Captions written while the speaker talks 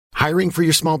Hiring for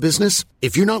your small business?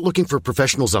 If you're not looking for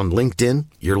professionals on LinkedIn,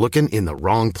 you're looking in the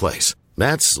wrong place.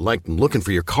 That's like looking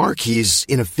for your car keys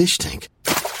in a fish tank.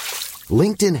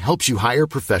 LinkedIn helps you hire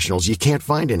professionals you can't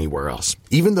find anywhere else,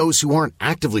 even those who aren't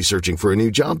actively searching for a new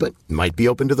job but might be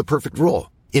open to the perfect role.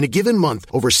 In a given month,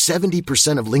 over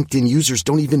 70% of LinkedIn users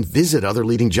don't even visit other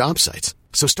leading job sites.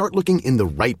 So start looking in the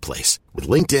right place. With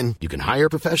LinkedIn, you can hire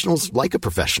professionals like a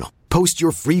professional. Post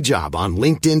your free job on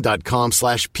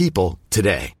linkedin.com/people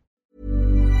today.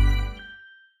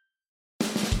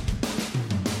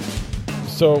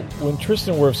 So when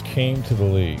Tristan Wirfs came to the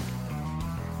league,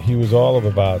 he was all of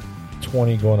about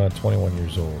 20 going on 21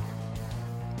 years old.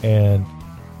 And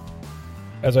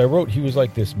as I wrote, he was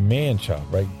like this man-child,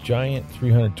 right? Giant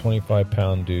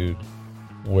 325-pound dude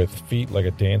with feet like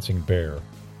a dancing bear.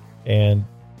 And,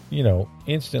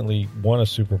 instantly won a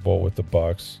Super Bowl with the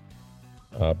Bucs.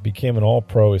 Became an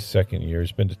All-Pro his second year.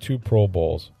 He's been to 2 Pro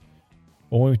Bowls.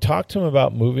 When we talked to him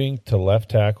about moving to left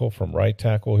tackle from right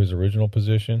tackle, his original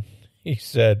position, he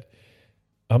said,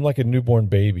 I'm like a newborn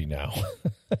baby now.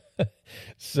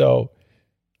 So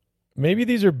maybe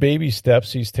these are baby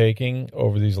steps he's taking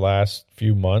over these last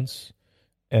few months.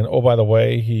 And, oh, by the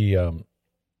way, he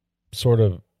sort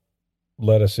of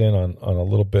let us in on a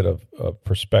little bit of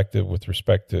perspective with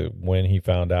respect to when he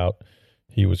found out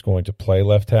he was going to play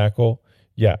left tackle.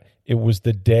 Yeah, it was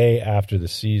the day after the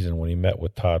season when he met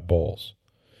with Todd Bowles.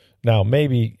 Now,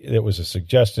 maybe it was a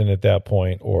suggestion at that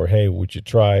point, or, hey, would you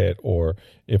try it? Or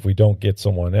if we don't get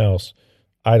someone else,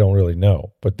 I don't really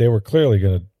know. But they were clearly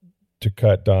going to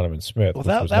cut Donovan Smith.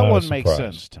 Well, that one makes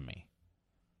sense to me.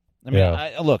 I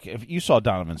mean, look, if you saw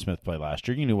Donovan Smith play last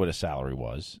year, you knew what his salary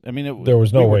was. I mean, there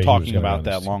was no way we were he talking was about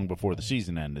that long before the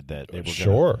season ended that they were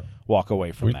going to walk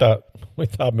away from We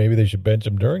thought maybe they should bench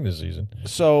him during the season.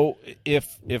 So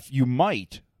if you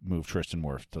might move Tristan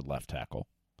Wirfs to left tackle,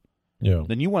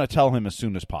 then you want to tell him as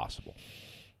soon as possible.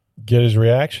 Get his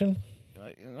reaction?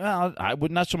 Well, I would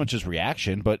not so much his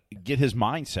reaction, but get his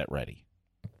mindset ready.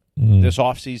 This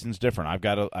offseason's different. I've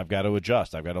got to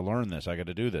adjust. I've got to learn this. I got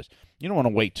to do this. You don't want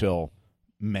to wait till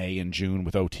May and June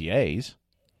with OTAs.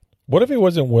 What if he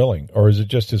wasn't willing, or is it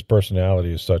just his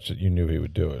personality is such that you knew he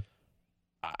would do it?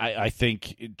 I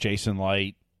think Jason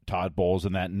Light, Todd Bowles,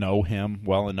 and that know him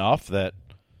well enough that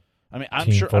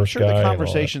I'm sure the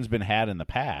conversation's been had in the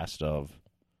past of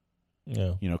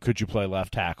could you play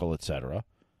left tackle, etc.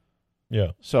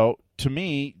 Yeah. So to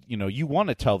me, you want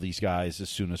to tell these guys as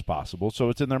soon as possible so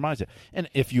it's in their mindset. And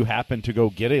if you happen to go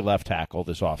get a left tackle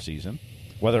this offseason,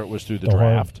 whether it was through the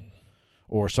draft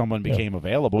or someone became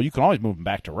available, you can always move him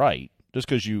back to right just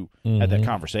because you had that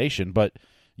conversation. But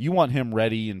you want him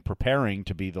ready and preparing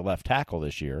to be the left tackle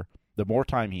this year. The more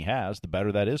time he has, the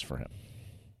better that is for him.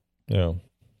 Yeah.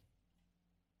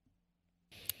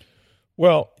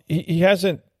 Well, he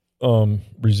hasn't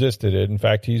resisted it. In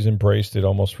fact, he's embraced it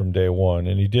almost from day one.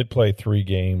 And he did play 3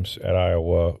 games at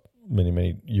Iowa many,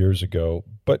 many years ago.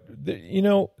 But,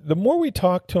 the more we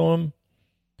talk to him,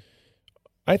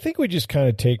 I think we just kind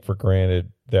of take for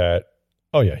granted that,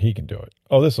 oh, yeah, he can do it.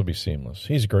 Oh, this will be seamless.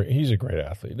 He's a great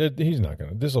athlete.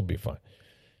 This will be fine.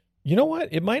 You know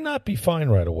what? It might not be fine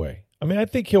right away. I mean, I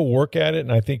think he'll work at it,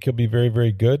 and I think he'll be very,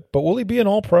 very good. But will he be an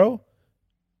all-pro?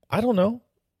 I don't know.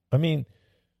 I mean,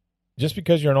 just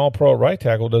because you're an all-pro at right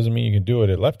tackle doesn't mean you can do it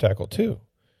at left tackle too.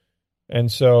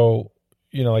 And so,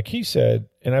 like he said,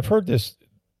 and I've heard this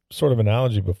sort of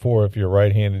analogy before, if you're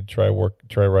right-handed, try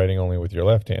writing only with your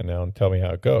left hand now and tell me how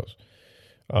it goes.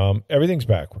 Everything's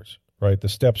backwards, right? The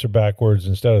steps are backwards.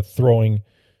 Instead of throwing,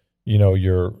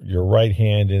 your right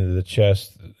hand into the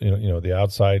chest, the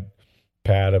outside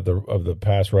pad of the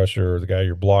pass rusher or the guy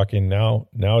you're blocking, now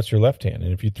it's your left hand.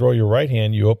 And if you throw your right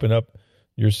hand, you open up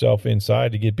yourself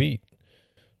inside to get beat.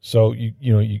 So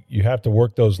you have to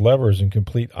work those levers in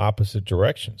complete opposite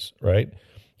directions, right?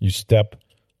 You step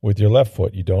with your left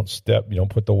foot. You don't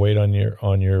put the weight on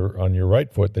your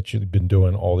right foot that you've been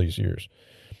doing all these years.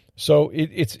 So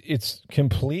it's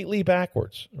completely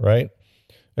backwards, right?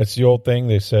 That's the old thing.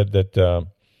 They said that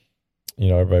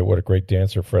everybody, what a great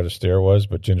dancer Fred Astaire was,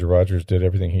 but Ginger Rogers did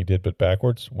everything he did but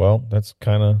backwards. Well, that's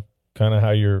kind of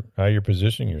how you're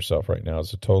positioning yourself right now.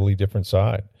 It's a totally different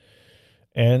side.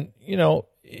 And,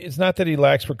 it's not that he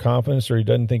lacks for confidence or he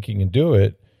doesn't think he can do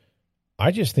it.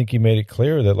 I just think he made it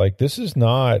clear that, this is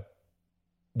not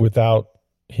without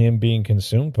him being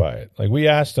consumed by it. Like, we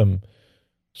asked him,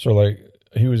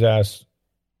 he was asked,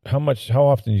 how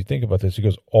often do you think about this? He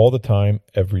goes, all the time,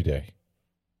 every day.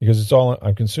 Because it's all,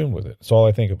 I'm consumed with it. It's all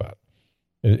I think about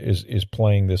is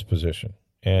playing this position.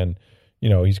 And,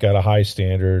 he's got a high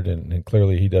standard and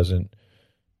clearly he doesn't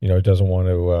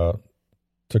want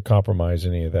to compromise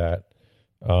any of that.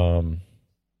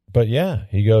 But yeah,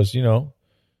 he goes, I'm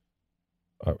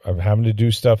having to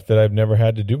do stuff that I've never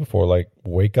had to do before, like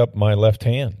wake up my left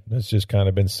hand. That's just kind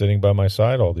of been sitting by my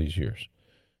side all these years.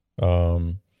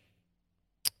 And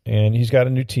he's got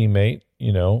a new teammate,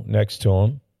 next to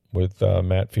him with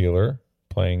Matt Feeler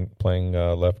playing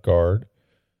left guard.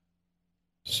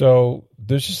 So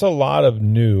there's just a lot of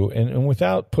new, and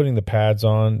without putting the pads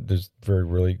on, there's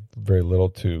very little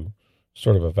to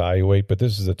sort of evaluate. But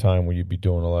this is a time where you'd be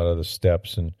doing a lot of the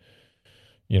steps and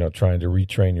trying to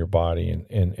retrain your body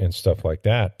and stuff like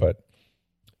that. But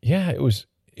yeah,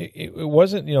 it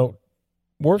wasn't,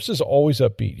 Wirfs is always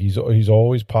upbeat. He's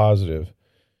always positive,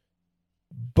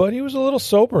 but he was a little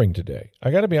sobering today.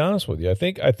 I got to be honest with you. I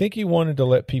think he wanted to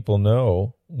let people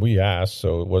know. We asked,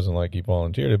 so it wasn't like he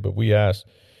volunteered it, but we asked.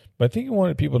 But I think he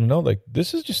wanted people to know, like,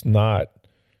 this is just not,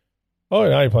 oh,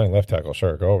 now you're playing left tackle.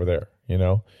 Sure, go over there.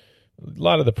 A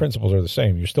lot of the principles are the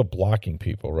same. You're still blocking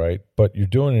people, right? But you're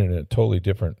doing it in a totally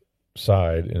different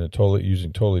side,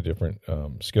 using totally different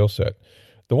skill set.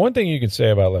 The one thing you can say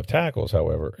about left tackles,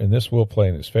 however, and this will play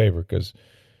in his favor because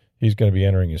he's going to be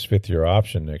entering his fifth-year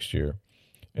option next year,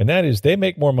 and that is they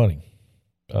make more money.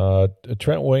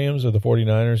 Trent Williams of the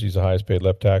 49ers, he's the highest paid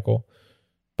left tackle,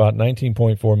 about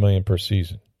 $19.4 million per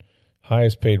season.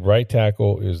 Highest paid right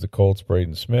tackle is the Colts'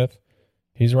 Braden Smith.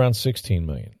 He's around $16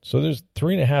 million. So there's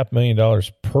 $3.5 million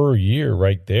per year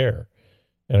right there.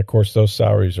 And, of course, those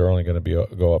salaries are only going to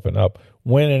go up and up.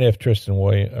 When and if Tristan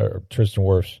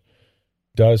Wirfs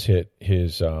does hit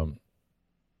his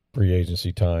free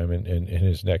agency time and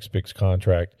his next big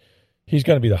contract, he's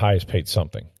going to be the highest paid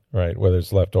something, right, whether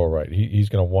it's left or right. He's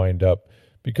going to wind up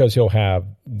because he'll have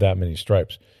that many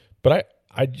stripes. But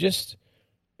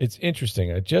it's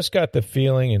interesting. I just got the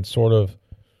feeling and sort of,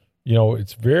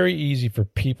 it's very easy for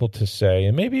people to say,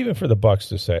 and maybe even for the Bucs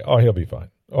to say, oh, he'll be fine.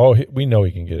 Oh, we know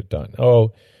he can get it done.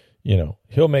 Oh,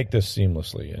 he'll make this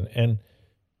seamlessly. And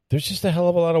there's just a hell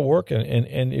of a lot of work.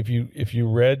 And if you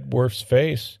read Wirfs'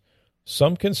 face,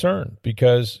 some concern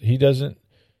because he doesn't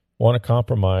want to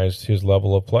compromise his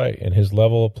level of play. And his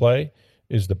level of play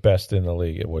is the best in the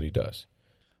league at what he does.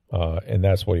 And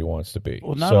that's what he wants to be.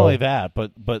 Well, not only that,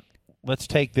 but let's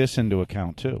take this into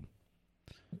account too.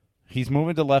 He's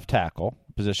moving to left tackle,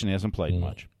 a position he hasn't played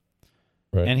much.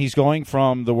 Right. And he's going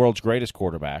from the world's greatest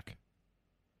quarterback,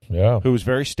 who's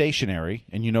very stationary,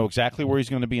 and you know exactly where he's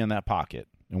going to be in that pocket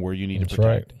and where you need to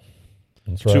protect.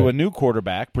 That's right. To a new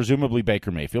quarterback, presumably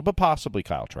Baker Mayfield, but possibly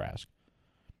Kyle Trask.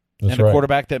 That's and a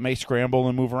quarterback that may scramble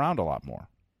and move around a lot more.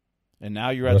 And now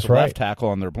you're at the left tackle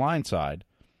on their blind side,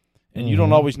 and you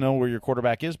don't always know where your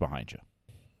quarterback is behind you.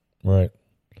 Right.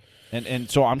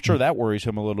 And so I'm sure that worries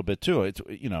him a little bit too. It's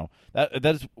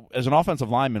that's as an offensive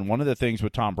lineman, one of the things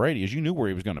with Tom Brady is you knew where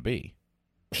he was going to be.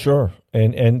 Sure,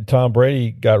 and Tom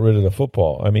Brady got rid of the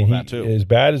football. I mean, as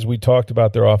bad as we talked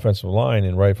about their offensive line,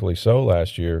 and rightfully so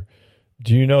last year.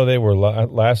 Do you know they were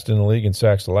last in the league in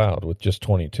sacks allowed with just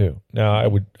 22? Now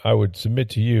I would submit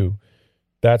to you,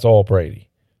 that's all Brady.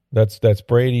 That's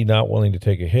Brady not willing to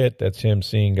take a hit. That's him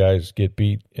seeing guys get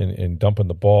beat and dumping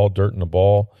the ball, dirting the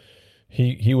ball.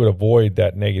 He would avoid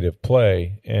that negative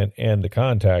play and the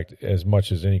contact as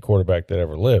much as any quarterback that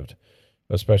ever lived,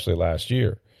 especially last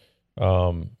year.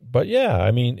 But yeah,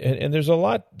 I mean, and there's a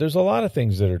lot of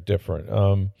things that are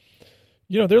different.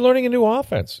 They're learning a new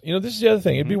offense. This is the other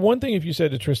thing. It'd be one thing if you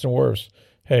said to Tristan Wirfs,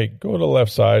 hey, go to the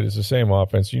left side. It's the same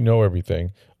offense. You know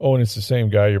everything. Oh, and it's the same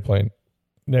guy you're playing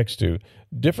next to.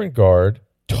 Different guard,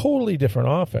 totally different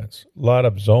offense. A lot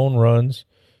of zone runs.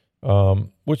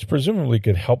 Which presumably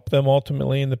could help them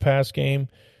ultimately in the pass game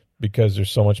because there's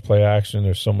so much play action,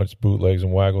 there's so much bootlegs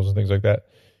and waggles and things like that.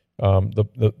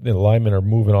 The linemen are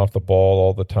moving off the ball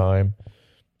all the time.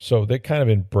 So they kind of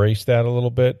embrace that a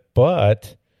little bit,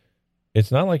 but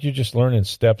it's not like you're just learning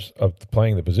steps of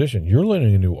playing the position. You're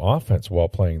learning a new offense while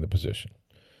playing the position,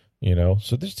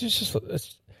 So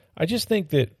I just think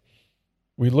that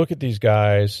we look at these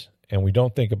guys and we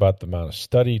don't think about the amount of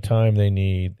study time they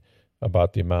need,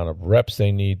 about the amount of reps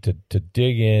they need to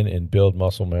dig in and build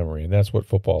muscle memory. And that's what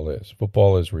football is.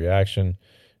 Football is reaction.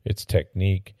 It's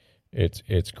technique.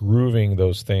 It's grooving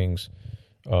those things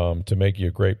to make you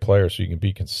a great player so you can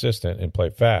be consistent and play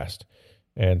fast.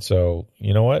 And so,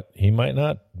 you know what? He might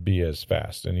not be as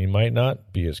fast and he might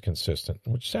not be as consistent.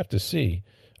 We'll just have to see.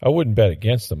 I wouldn't bet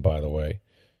against him, by the way.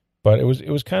 But it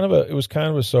was kind of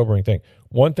a sobering thing.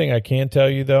 One thing I can tell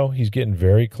you though, he's getting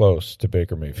very close to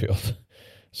Baker Mayfield.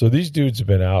 So these dudes have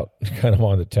been out kind of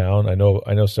on the town. I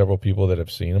know several people that have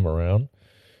seen him around,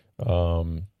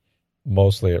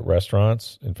 mostly at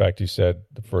restaurants. In fact, he said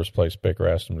the first place Baker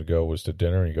asked him to go was to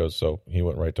dinner, and he goes, so he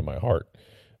went right to my heart.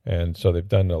 And so they've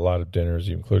done a lot of dinners,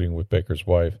 including with Baker's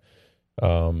wife.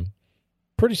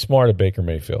 Pretty smart of Baker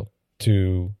Mayfield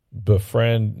to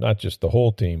befriend not just the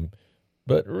whole team,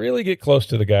 but really get close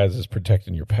to the guys that's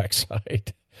protecting your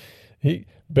backside.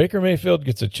 Baker Mayfield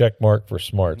gets a check mark for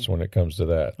smarts when it comes to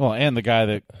that. Well, and the guy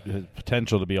that has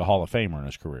potential to be a Hall of Famer in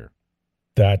his career.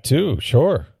 That too,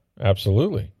 sure.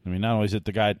 Absolutely. I mean, not only is it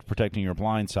the guy protecting your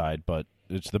blind side, but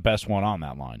it's the best one on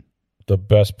that line. The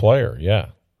best player, yeah.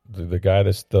 The guy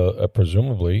that's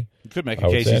presumably. You could make a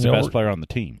case he's the best player on the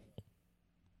team.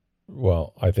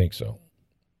 Well, I think so.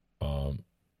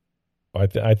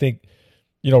 I think,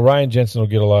 Ryan Jensen will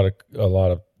get a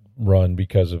lot of run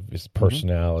because of his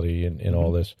personality and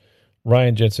all this.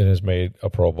 Ryan Jensen has made a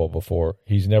Pro Bowl before.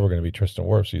 He's never going to be Tristan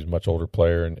Wirfs. He's a much older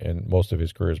player, and most of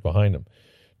his career is behind him.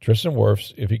 Tristan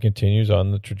Wirfs, if he continues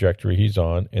on the trajectory he's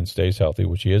on and stays healthy,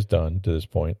 which he has done to this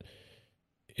point,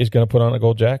 is going to put on a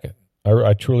gold jacket.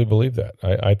 I truly believe that.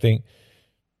 I think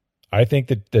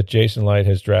that Jason Light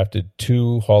has drafted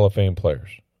 2 Hall of Fame players,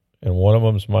 and one of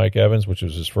them is Mike Evans, which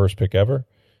was his first pick ever,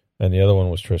 and the other one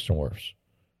was Tristan Wirfs.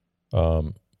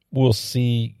 We'll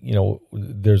see.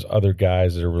 There's other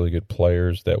guys that are really good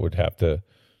players that would have to,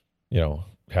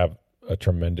 have a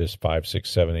tremendous 5, 6,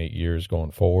 7, 8 years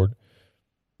going forward.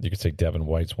 You could say Devin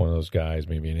White's one of those guys,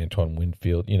 maybe an Antoine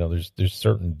Winfield. There's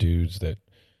certain dudes that,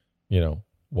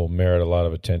 will merit a lot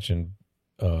of attention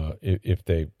if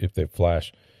they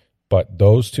flash. But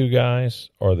those 2 guys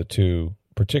are the 2,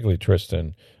 particularly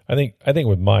Tristan. I think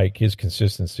with Mike, his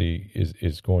consistency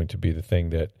is going to be the thing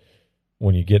that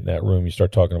when you get in that room, you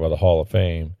start talking about the Hall of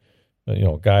Fame.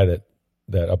 A guy that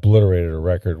obliterated a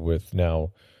record with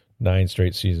now 9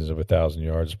 straight seasons of 1,000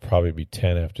 yards, probably be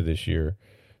 10 after this year.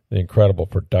 The incredible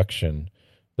production,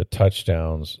 the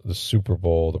touchdowns, the Super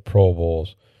Bowl, the Pro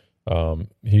Bowls. By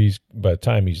the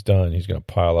time he's done, he's going to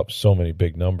pile up so many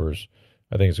big numbers.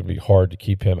 I think it's going to be hard to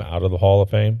keep him out of the Hall of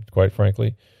Fame, quite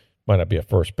frankly. Might not be a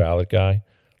first ballot guy.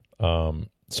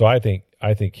 So I think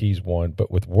he's one.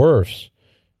 But with Wirfs,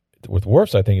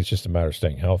 I think it's just a matter of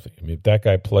staying healthy. I mean, if that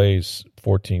guy plays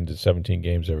 14 to 17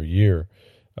 games every year,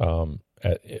 I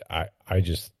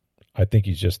think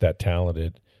he's just that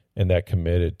talented and that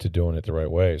committed to doing it the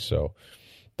right way. So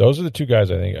those are the 2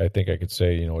 guys I think I could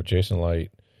say, Jason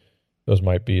Light, those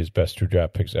might be his best 2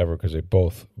 draft picks ever because they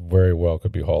both very well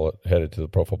could be headed to the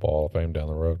Pro Football Hall of Fame down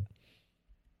the road.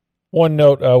 One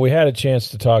note, we had a chance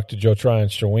to talk to Joe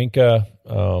Tryon-Shoyinka.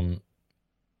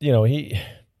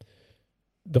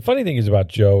 The funny thing is about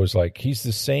Joe is he's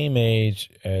the same age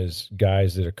as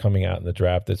guys that are coming out in the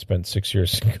draft that spent 6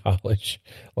 years in college,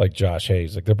 like Josh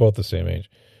Hayes. They're both the same age.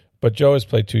 But Joe has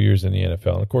played 2 years in the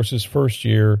NFL. And, of course, his first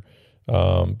year,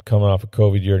 coming off a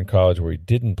COVID year in college where he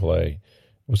didn't play,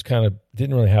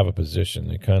 didn't really have a position.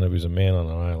 He was a man on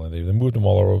an island. They moved him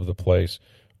all over the place,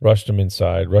 rushed him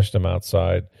inside, rushed him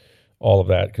outside, all of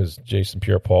that because Jason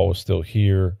Pierre-Paul was still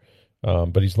here.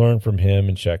 But he's learned from him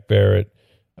and Shaq Barrett.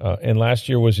 And last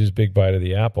year was his big bite of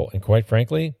the apple. And quite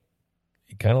frankly,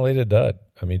 he kind of laid a dud.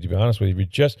 I mean, to be honest with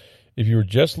you, if you were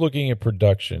just looking at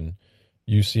production,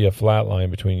 you see a flat line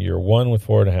between year 1 with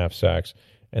 4.5 sacks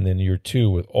and then year 2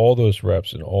 with all those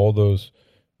reps and all those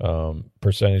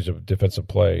percentage of defensive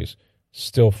plays,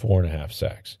 still 4.5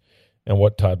 sacks. And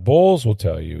what Todd Bowles will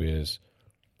tell you is,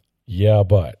 yeah,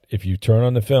 but if you turn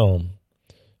on the film,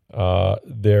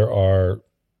 there are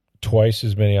twice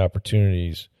as many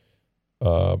opportunities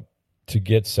to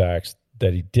get sacks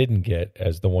that he didn't get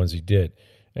as the ones he did.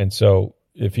 And so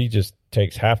if he just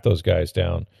takes half those guys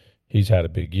down, he's had a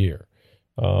big year.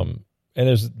 And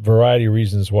there's a variety of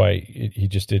reasons why he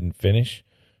just didn't finish.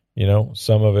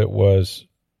 Some of it was,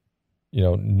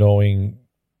 knowing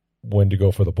when to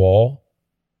go for the ball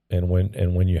and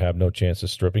when you have no chance of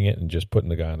stripping it and just putting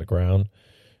the guy on the ground,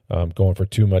 going for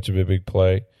too much of a big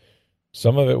play.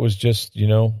 Some of it was just,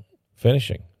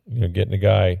 finishing, getting the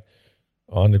guy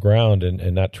on the ground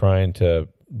and not trying to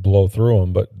blow through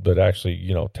him, but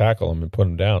actually, tackle him and put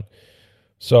him down.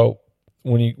 So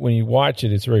when you watch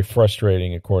it, it's very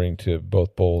frustrating, according to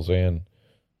both Bowles and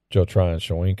Joe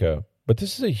Tryon-Shoyinka. But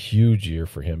this is a huge year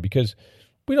for him because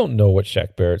we don't know what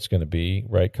Shaq Barrett's going to be,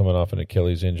 right, coming off an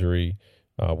Achilles injury.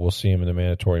 We'll see him in the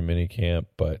mandatory minicamp,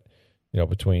 but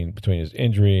between his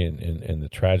injury and the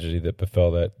tragedy that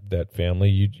befell that family,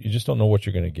 you just don't know what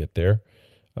you're going to get there.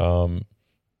 And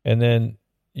then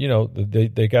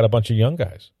they got a bunch of young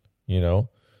guys, Yaya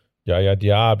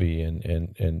Diaby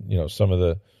and some of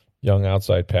the young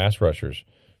outside pass rushers.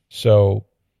 So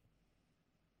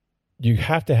you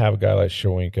have to have a guy like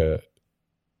Shoyinka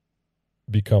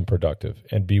become productive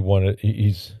and be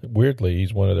he's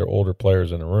one of their older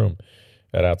players in the room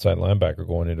at outside linebacker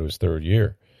going into his 3rd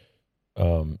year.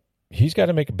 he's got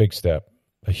to make a big step,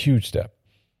 a huge step.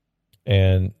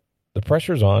 And the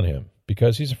pressure's on him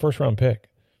because he's a first-round pick,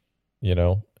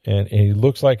 and he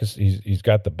looks like he's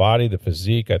got the body, the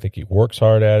physique. I think he works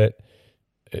hard at it.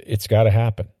 It's got to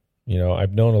happen.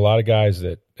 I've known a lot of guys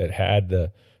that had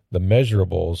the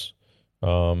measurables,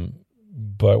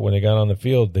 but when they got on the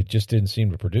field, they just didn't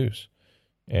seem to produce.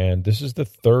 And this is the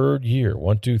third year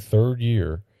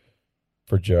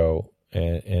for Joe,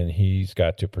 and he's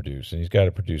got to produce, and he's got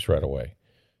to produce right away.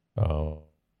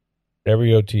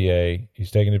 Every OTA, he's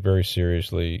taking it very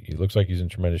seriously. He looks like he's in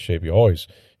tremendous shape. He looks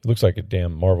like a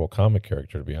damn Marvel comic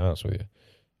character, to be honest with you.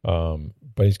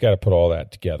 But he's got to put all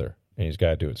that together, and he's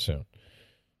got to do it soon.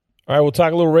 All right, we'll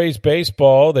talk a little Rays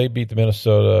baseball. They beat the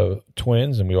Minnesota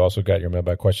Twins, and we also got your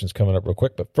mailbag questions coming up real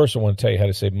quick. But first, I want to tell you how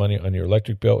to save money on your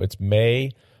electric bill. It's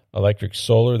May Electric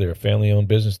Solar. They're a family-owned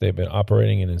business. They've been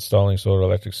operating and installing solar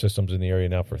electric systems in the area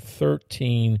now for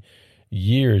 13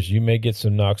 years. You may get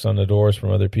some knocks on the doors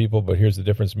from other people, but here's the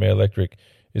difference. May Electric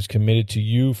is committed to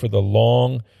you for the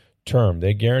long term.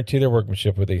 They guarantee their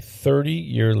workmanship with a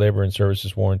 30-year labor and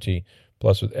services warranty.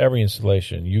 Plus, with every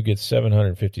installation, you get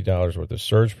 $750 worth of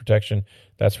surge protection.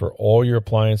 That's for all your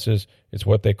appliances. It's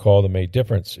what they call the May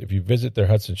difference. If you visit their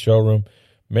Hudson showroom,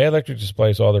 May Electric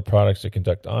displays all their products. They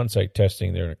conduct on-site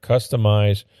testing. They're going to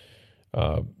customize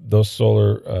those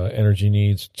solar energy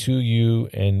needs to you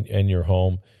and your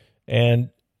home.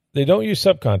 And they don't use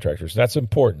subcontractors. That's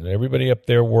important. Everybody up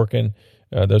there working,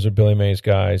 those are Billy May's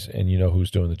guys, and you know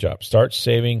who's doing the job. Start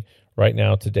saving right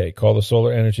now today. Call the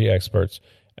solar energy experts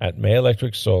at May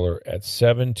Electric Solar at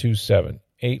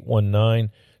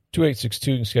 727-819-2862.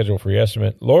 You can schedule a free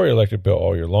estimate. Lower your electric bill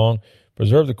all year long.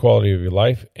 Preserve the quality of your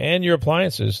life and your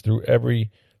appliances through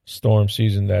every storm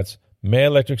season. That's May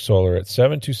Electric Solar at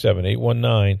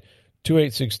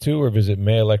 727-819-2862 or visit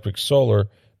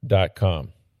mayelectricsolar.com.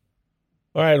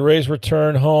 All right, Rays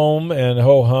return home, and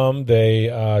ho-hum, they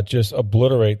just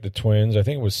obliterate the Twins. I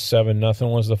think it was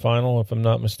 7-0 was the final, if I'm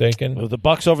not mistaken. Well, the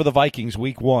Bucks over the Vikings,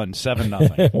 week 1,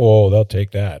 7-0. Whoa, they'll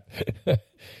take that.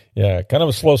 Yeah, kind of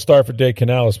a slow start for Dave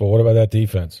Canales, but what about that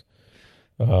defense?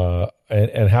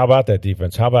 And how about that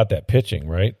defense? How about that pitching,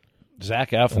 right?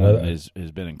 Zach Eflin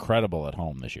has been incredible at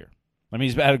home this year. I mean,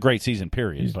 he's had a great season,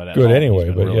 period. He's but at good home, anyway,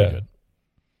 he's been but really yeah. good.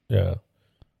 Yeah.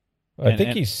 I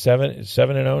think he's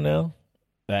 7-0 now.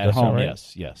 At home, right?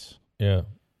 Yes. Yeah.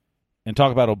 And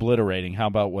talk about obliterating. How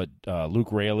about what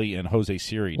Luke Raley and Jose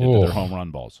Siri did to their home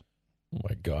run balls? Oh,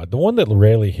 my God. The one that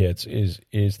Raley hits is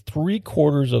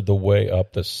 3/4 of the way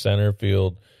up the center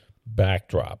field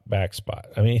back spot.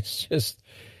 I mean, it's just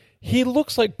 – he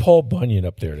looks like Paul Bunyan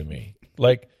up there to me.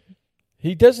 Like,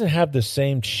 he doesn't have the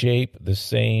same shape, the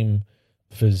same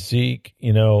physique.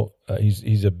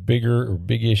 He's a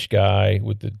biggish guy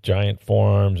with the giant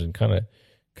forearms and kind of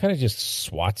just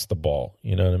swats the ball,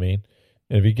 you know what I mean?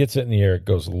 And if he gets it in the air, it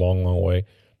goes a long, long way.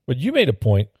 But you made a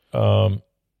point. Not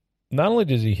only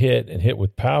does he hit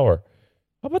with power,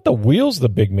 how about the wheels the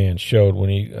big man showed when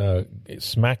he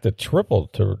smacked a triple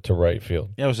to right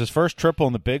field? Yeah, it was his first triple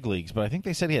in the big leagues, but I think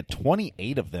they said he had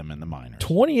 28 of them in the minors.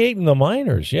 28 in the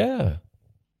minors, yeah.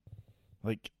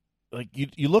 Like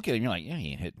you look at him, you're like, yeah,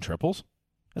 he ain't hitting triples.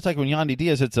 It's like when Yandy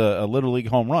Diaz hits a Little League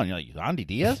home run. You're like, Yandy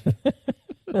Diaz?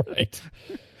 Right.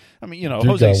 I mean, Dude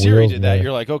Jose Siri wheels, did that. man.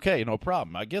 You're like, okay, no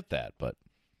problem. I get that. But,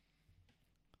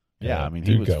 yeah, I mean,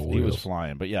 he was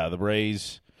flying. But, yeah, the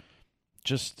Rays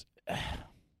just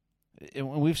 –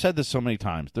 we've said this so many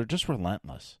times. They're just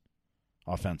relentless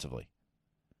offensively.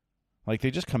 Like,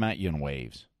 they just come at you in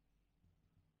waves.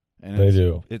 And they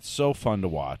do. It's so fun to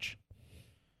watch.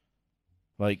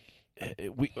 Like,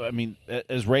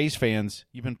 as Rays fans,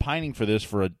 you've been pining for this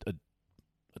for a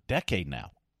decade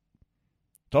now.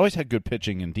 It's always had good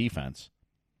pitching and defense.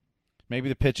 Maybe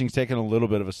the pitching's taken a little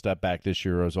bit of a step back this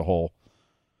year as a whole.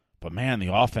 But, man,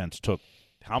 the offense took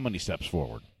how many steps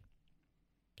forward?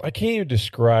 I can't even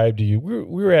describe to you.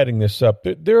 We were adding this up.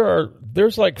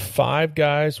 There's like 5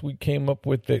 guys we came up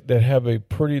with that have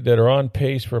that are on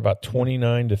pace for about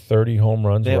 29 to 30 home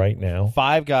runs right now.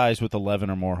 5 guys with 11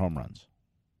 or more home runs.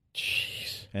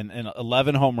 Jeez. And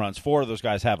 11 home runs. 4 of those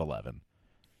guys have 11.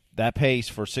 That pace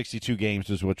for 62 games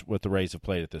is what the Rays have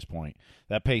played at this point.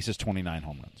 That pace is 29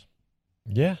 home runs.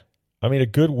 Yeah. I mean, a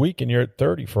good week and you're at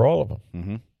 30 for all of them.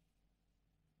 Mm-hmm.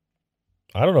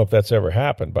 I don't know if that's ever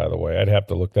happened, by the way. I'd have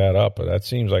to look that up, but that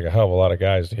seems like a hell of a lot of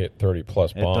guys to hit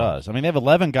 30-plus bombs. It does. I mean, they have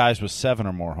 11 guys with 7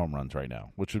 or more home runs right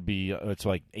now, which would be it's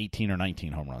like 18 or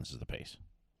 19 home runs is the pace.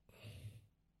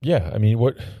 Yeah. I mean,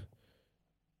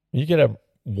 you could have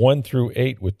 1 through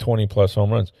 8 with 20-plus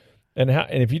home runs. And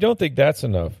if you don't think that's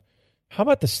enough, how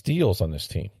about the steals on this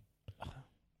team?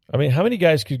 I mean, how many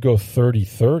guys could go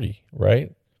 30-30,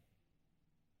 right?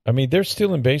 I mean, they're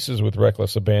stealing bases with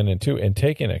reckless abandon, too, and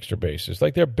taking extra bases.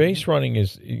 Like, their base running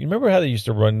is – you remember how they used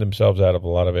to run themselves out of a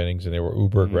lot of innings and they were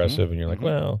uber aggressive, and you're like,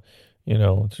 well, you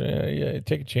know,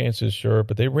 taking chances, sure.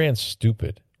 But they ran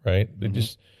stupid, right?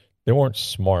 They weren't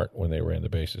smart when they ran the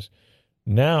bases.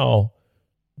 Now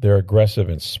they're aggressive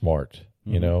and smart,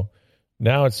 you know.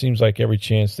 Now it seems like every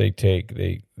chance they take,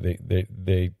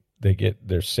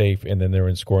 they're safe, and then they're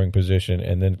in scoring position,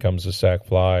 and then comes the sac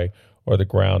fly or the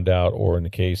ground out, or in the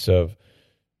case of,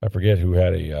 I forget who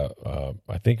had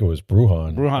I think it was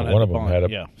Bruhan. One of them had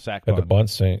the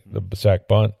sac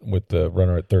bunt with the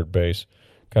runner at third base,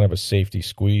 kind of a safety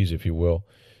squeeze, if you will.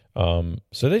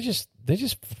 So they just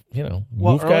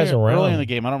move guys around. Early in the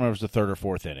game, I don't remember if it was the third or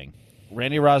fourth inning.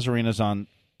 Randy Rosarina's on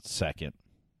second.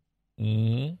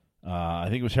 I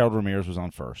think it was Harold Ramirez was on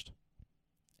first.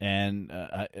 And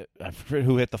I forget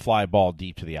who hit the fly ball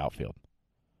deep to the outfield.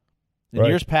 In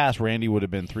years past, Randy would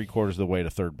have been 3/4 of the way to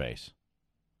third base.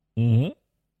 And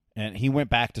he went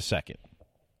back to second.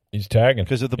 He's tagging.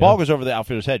 Because if the ball goes over the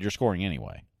outfielder's head, you're scoring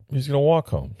anyway. He's going to walk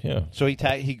home, yeah. So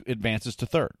he advances to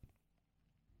third.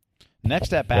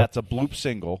 Next at bat's a bloop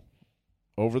single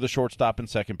over the shortstop and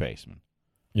second baseman.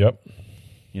 Yep.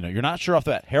 You know, you're not sure off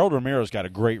that. Harold Ramirez got a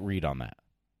great read on that.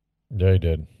 Yeah, he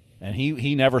did. And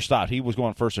he never stopped. He was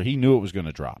going first, so he knew it was going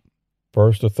to drop.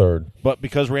 First to third. But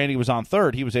because Randy was on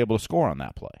third, he was able to score on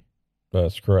that play.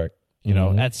 That's correct. You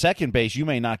know, at second base, you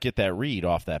may not get that read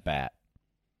off that bat.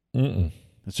 And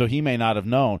so he may not have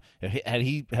known. Had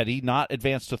he not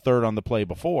advanced to third on the play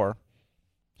before,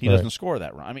 he doesn't score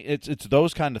that run. I mean, it's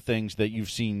those kind of things that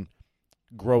you've seen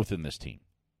growth in this team.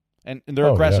 And they're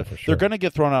aggressive. Yeah, for sure. They're going to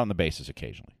get thrown out on the bases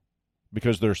occasionally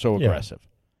because they're so aggressive.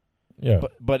 Yeah.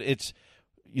 But it's,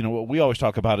 you know, what we always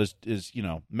talk about is you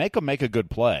know, make them make a good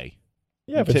play.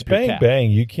 Yeah, if it's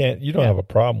bang, you don't have a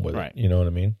problem with it. You know what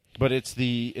I mean? But it's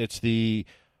the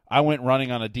I went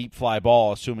running on a deep fly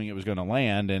ball assuming it was going to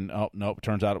land, and oh nope,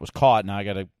 turns out it was caught. Now I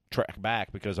got to track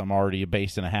back because I'm already a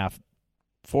base and a half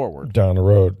forward down the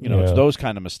road. You know, it's those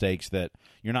kind of mistakes that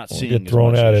you're not seeing. Get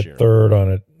thrown out at third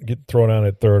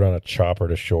on a chopper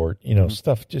to short. You know,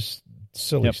 stuff just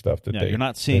silly stuff that you're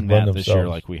not seeing that this year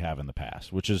like we have in the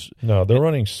past, which is they're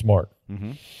running smart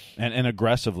and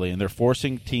aggressively, and they're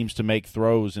forcing teams to make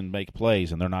throws and make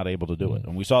plays, and they're not able to do it.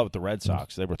 And we saw it with the Red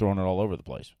Sox; they were throwing it all over the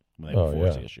place when they were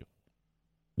forced the issue.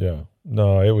 Yeah,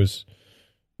 no,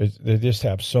 they just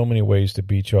have so many ways to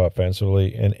beat you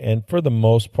offensively, and for the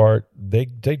most part, they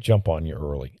jump on you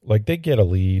early. Like they get a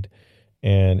lead,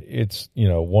 and it's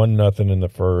 1-0 in the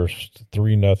first,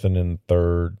 3-0 in the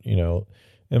third,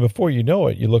 and before you know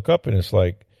it, you look up and it's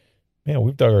like, man,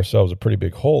 we've dug ourselves a pretty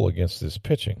big hole against this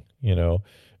pitching, And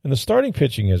the starting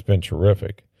pitching has been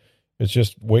terrific. It's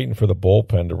just waiting for the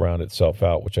bullpen to round itself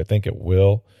out, which I think it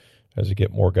will as you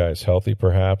get more guys healthy,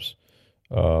 perhaps.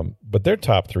 But their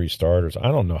top three starters,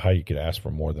 I don't know how you could ask for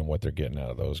more than what they're getting out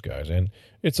of those guys. And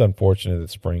it's unfortunate that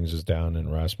Springs is down and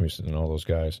Rasmussen and all those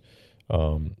guys.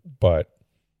 But,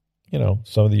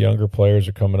 some of the younger players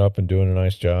are coming up and doing a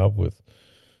nice job with,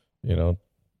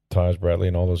 Taj Bradley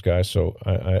and all those guys. So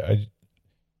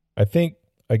I think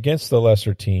against the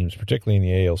lesser teams, particularly in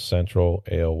the AL Central,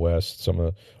 AL West,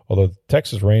 although the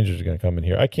Texas Rangers are going to come in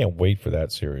here, I can't wait for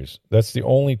that series. That's the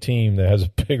only team that has a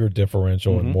bigger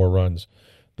differential and more runs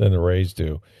than the Rays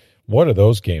do. What are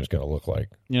those games going to look like?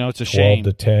 It's a shame.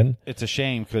 12-10? It's a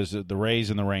shame because the Rays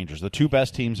and the Rangers, the two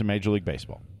best teams in Major League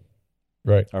Baseball,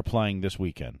 are playing this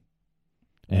weekend.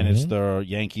 And it's the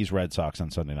Yankees Red Sox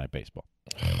on Sunday Night Baseball.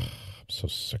 I'm so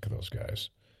sick of those guys.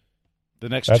 The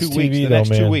next 2 weeks,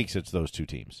 2 weeks, it's those two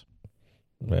teams.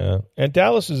 Yeah, and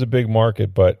Dallas is a big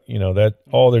market, but that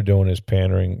all they're doing is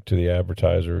pandering to the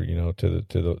advertiser,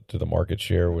 to the market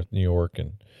share with New York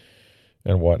and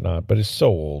whatnot. But it's so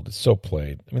old, it's so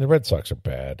played. I mean, the Red Sox are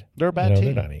bad. They're a bad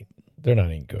team. They're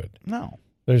not even good. No,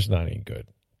 they're just not even good.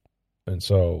 And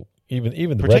so even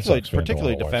the Red Sox,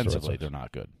 particularly defensively, they're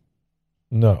not good.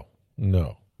 No. And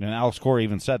Alex Cora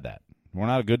even said that we're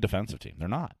not a good defensive team. They're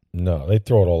not. No, they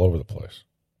throw it all over the place.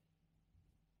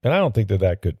 And I don't think they're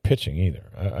that good pitching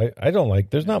either. I don't like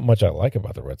 – there's not much I like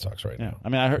about the Red Sox right now. I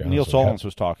mean, I heard Neil Solondz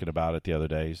was talking about it the other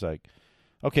day. He's like,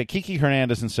 okay, Kiki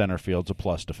Hernandez in center field's a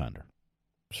plus defender.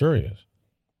 Sure he is.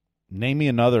 Name me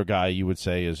another guy you would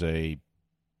say is a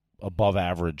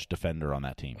above-average defender on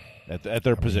that team at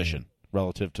their position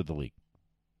relative to the league.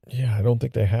 Yeah, I don't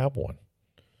think they have one.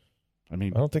 I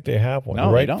don't think they have one. No,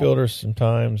 the right fielders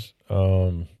sometimes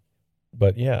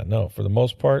but, yeah, no, for the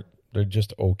most part, they're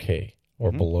just okay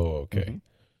or below okay.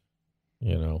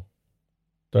 They're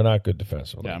not good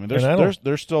defensively. Yeah, I mean, they're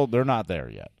not there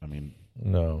yet. I mean,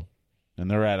 No. And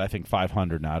they're at, I think,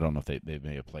 500 now. I don't know if they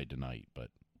may have played tonight, but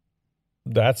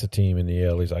that's a team in the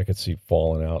AL East I could see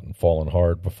falling out and falling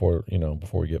hard before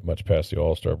we get much past the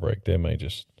All-Star break. They might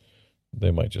just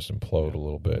implode a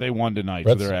little bit. They won tonight,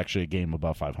 so they're actually a game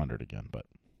above 500 again. But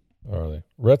are they?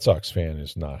 Red Sox fan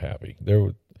is not happy.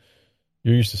 You're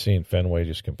used to seeing Fenway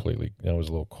just completely. It was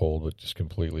a little cold, but just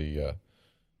completely,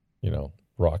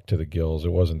 rocked to the gills.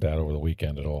 It wasn't that over the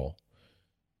weekend at all.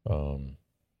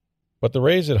 But the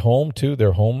Rays at home too.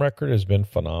 Their home record has been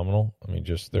phenomenal. I mean,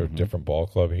 just they're a different ball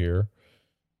club here,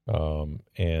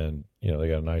 and they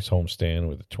got a nice home stand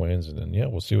with the Twins, and then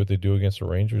we'll see what they do against the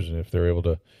Rangers, and if they're able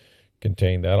to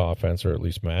contain that offense or at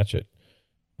least match it.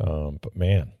 But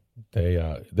man,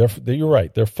 you're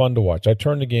right. They're fun to watch. I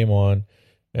turned the game on,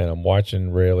 and I'm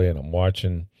watching Rayleigh, and I'm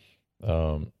watching,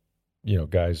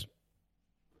 guys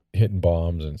hitting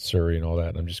bombs and Surrey and all that,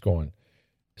 and I'm just going,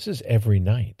 this is every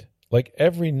night. Like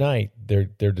every night, they're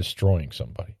destroying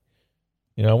somebody.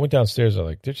 I went downstairs. I'm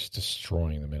like, they're just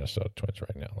destroying the Minnesota Twins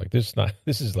right now. Like this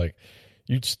is like,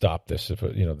 you'd stop this if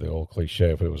the old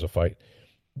cliche if it was a fight.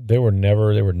 They were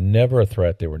never a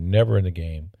threat. They were never in the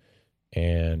game,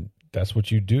 and that's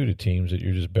what you do to teams that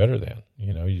you're just better than.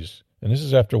 And this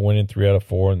is after winning 3 out of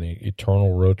 4 and the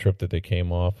eternal road trip that they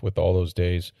came off with all those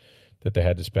days that they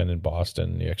had to spend in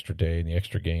Boston, the extra day and the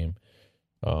extra game.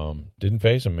 Didn't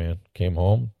phase them, man. Came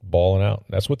home, balling out.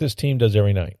 That's what this team does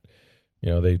every night.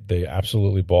 They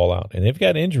absolutely ball out. And they've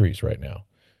got injuries right now.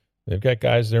 They've got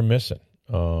guys they're missing,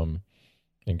 and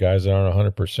guys that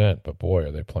aren't 100%, but boy,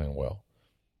 are they playing well.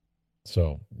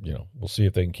 So, we'll see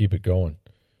if they can keep it going.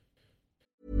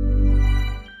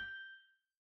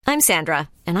 I'm Sandra,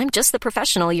 and I'm just the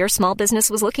professional your small business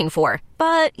was looking for.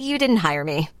 But you didn't hire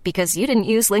me because you didn't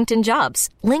use LinkedIn Jobs.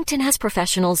 LinkedIn has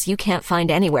professionals you can't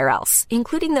find anywhere else,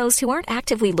 including those who aren't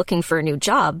actively looking for a new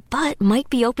job, but might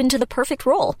be open to the perfect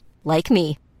role, like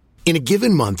me. In a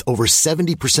given month, over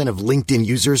 70% of LinkedIn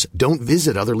users don't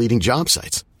visit other leading job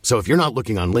sites. So if you're not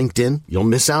looking on LinkedIn, you'll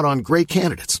miss out on great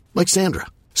candidates like Sandra.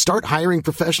 Start hiring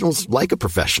professionals like a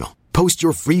professional. Post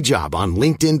your free job on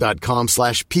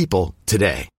linkedin.com/people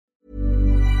today.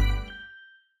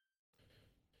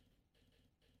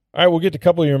 All right, we'll get to a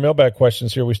couple of your mailbag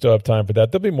questions here. We still have time for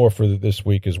that. There'll be more for this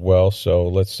week as well, so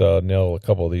let's nail a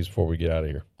couple of these before we get out of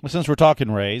here. Well, since we're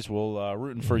talking Rays,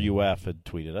 Rooting for UF had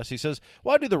tweeted us. He says,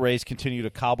 why do the Rays continue to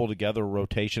cobble together a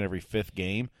rotation every 5th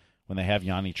game when they have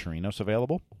Yonny Chirinos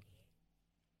available?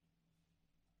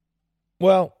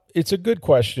 Well, it's a good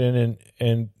question,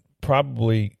 and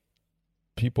probably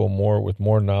people with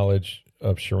more knowledge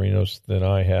of Chirinos than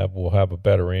I have will have a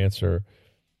better answer.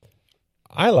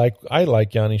 I like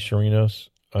Yonny Chirinos.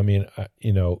 I mean,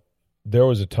 there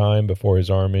was a time before his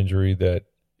arm injury that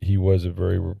he was a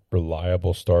very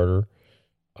reliable starter.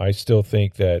 I still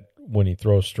think that when he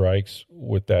throws strikes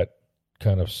with that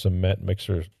kind of cement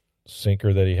mixer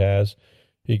sinker that he has,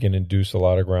 he can induce a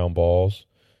lot of ground balls,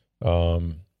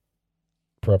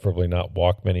 preferably not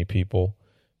walk many people.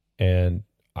 And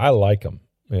I like him.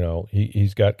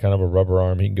 He's got kind of a rubber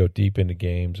arm. He can go deep into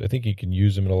games. I think you can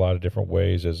use him in a lot of different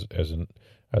ways as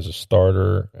a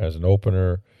starter, as an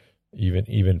opener,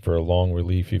 even for a long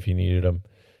relief if you needed him.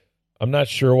 I'm not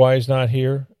sure why he's not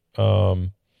here. I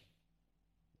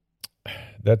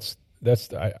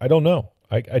don't know.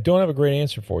 I don't have a great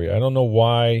answer for you. I don't know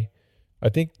why. I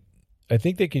think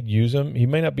they could use him. He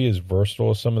may not be as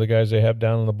versatile as some of the guys they have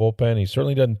down in the bullpen. He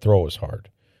certainly doesn't throw as hard.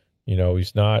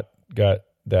 He's not got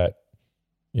that,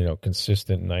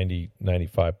 consistent 90,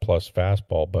 95 plus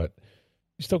fastball, but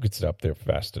he still gets it up there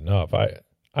fast enough. I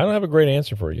don't have a great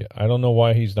answer for you. I don't know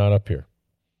why he's not up here.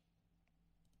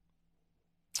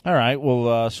 All right,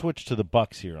 we'll switch to the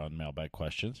Bucks here on mailbag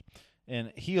questions.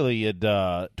 And Healy had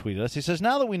tweeted us. He says,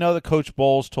 now that we know that Coach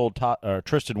Bowles told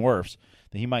Tristan Wirfs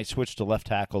that he might switch to left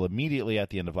tackle immediately at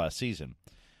the end of last season,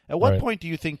 at what point do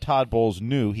you think Todd Bowles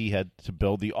knew he had to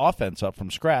build the offense up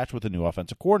from scratch with a new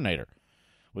offensive coordinator?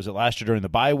 Was it last year during the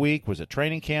bye week? Was it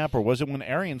training camp? Or was it when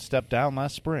Arians stepped down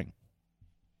last spring?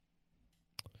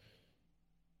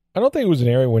 I don't think it was an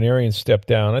area when Arians stepped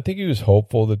down. I think he was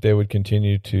hopeful that they would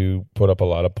continue to put up a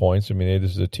lot of points. I mean,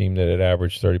 this is a team that had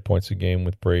averaged 30 points a game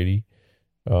with Brady.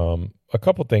 A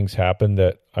couple things happened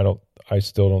that I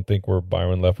still don't think were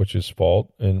Byron Leftwich's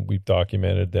fault, and we've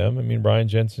documented them. I mean, Ryan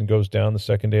Jensen goes down the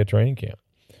second day of training camp,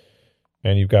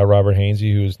 and you've got Robert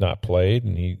Hainsey who has not played,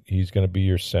 and he's going to be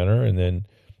your center, and then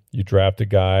you draft a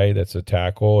guy that's a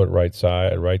tackle at right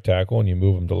tackle, and you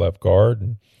move him to left guard,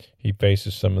 and he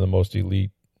faces some of the most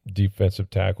elite defensive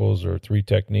tackles or 3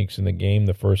 techniques in the game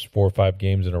the first 4 or 5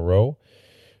 games in a row.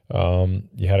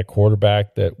 You had a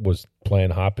quarterback that was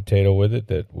playing hot potato with it,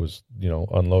 that was,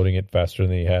 unloading it faster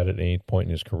than he had at any point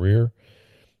in his career.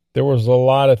 There was a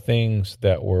lot of things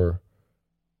that were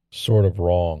sort of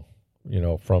wrong,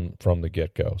 from the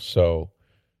get-go. So,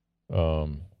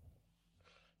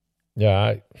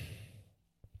 yeah,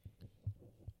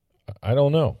 I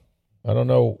don't know. I don't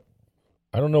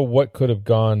know what could have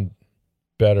gone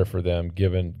better for them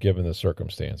given the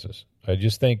circumstances. I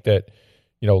just think that,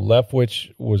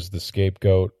 Leftwich was the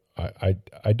scapegoat.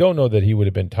 I don't know that he would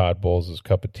have been Todd Bowles'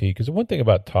 cup of tea, because the one thing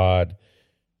about Todd,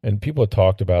 and people have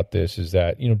talked about this, is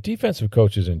that, defensive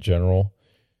coaches in general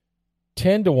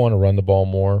tend to want to run the ball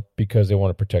more because they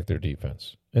want to protect their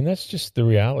defense. And that's just the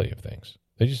reality of things.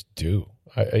 They just do.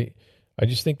 I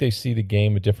just think they see the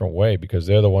game a different way because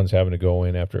they're the ones having to go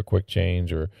in after a quick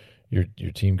change, or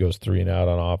your team goes 3 and out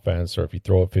on offense, or if you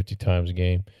throw it 50 times a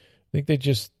game. I think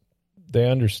they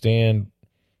understand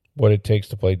what it takes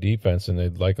to play defense, and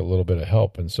they'd like a little bit of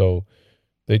help. And so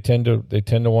they tend to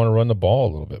want to run the ball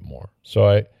a little bit more.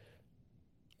 So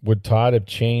would Todd have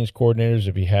changed coordinators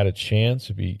if he had a chance?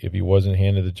 If he wasn't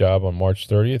handed the job on March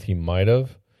 30th, he might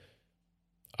have.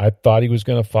 I thought he was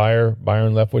going to fire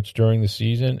Byron Leftwich during the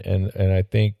season, and I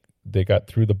think they got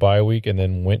through the bye week and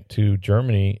then went to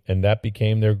Germany, and that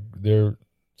became their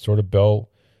sort of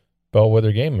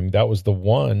bellwether game. I mean, that was the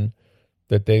one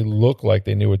that they looked like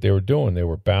they knew what they were doing. They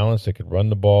were balanced. They could run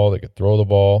the ball. They could throw the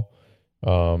ball,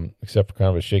 except for kind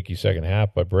of a shaky second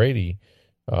half by Brady.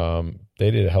 They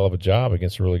did a hell of a job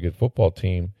against a really good football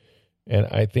team. And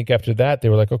I think after that, they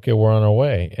were like, okay, we're on our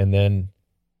way. And then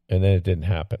it didn't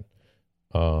happen.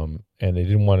 And they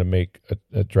didn't want to make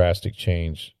a drastic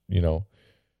change,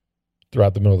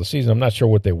 throughout the middle of the season. I'm not sure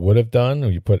what they would have done.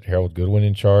 You put Harold Goodwin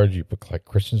in charge. You put Clyde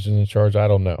Christensen in charge. I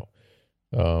don't know.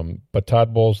 But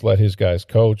Todd Bowles let his guys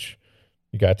coach.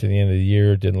 He got to the end of the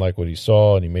year, didn't like what he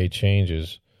saw, and he made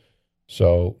changes.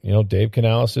 So, Dave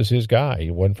Canales is his guy.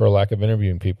 He wasn't for a lack of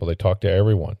interviewing people. They talked to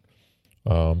everyone.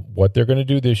 What they're going to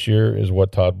do this year is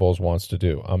what Todd Bowles wants to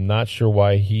do. I'm not sure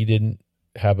why he didn't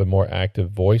have a more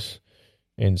active voice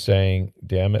in saying,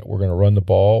 damn it, we're going to run the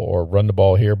ball, or run the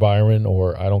ball here, Byron,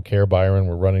 or I don't care, Byron,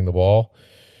 we're running the ball.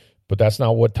 But that's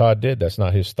not what Todd did. That's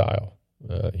not his style.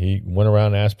 He went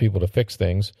around and asked people to fix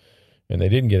things, and they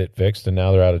didn't get it fixed, and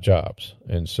now they're out of jobs.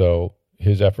 And so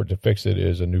his effort to fix it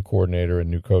is a new coordinator and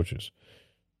new coaches.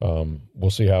 We'll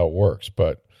see how it works.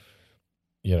 But,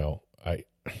 I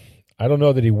don't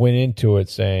know that he went into it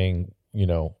saying,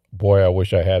 boy, I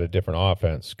wish I had a different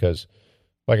offense. Because,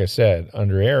 like I said,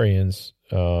 under Arians,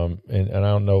 and I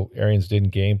don't know, Arians didn't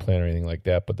game plan or anything like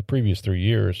that, but the previous 3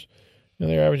 years,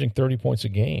 they're averaging 30 points a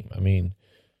game. I mean,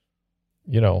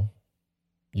 you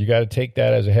got to take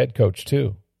that as a head coach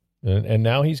too. And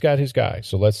now he's got his guy.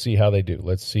 So let's see how they do.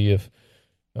 Let's see if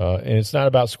and it's not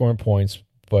about scoring points,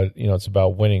 but it's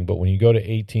about winning. But when you go to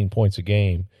 18 points a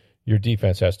game, your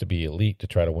defense has to be elite to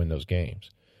try to win those games.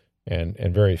 And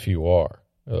very few are,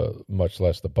 much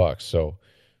less the Bucs. So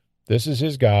this is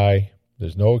his guy.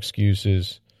 There's no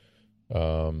excuses.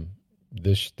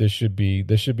 This should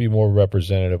be more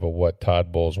representative of what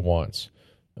Todd Bowles wants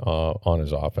on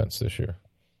his offense this year.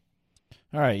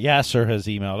 All right, Yasser has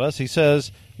emailed us. He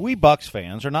says, we Bucs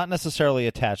fans are not necessarily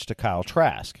attached to Kyle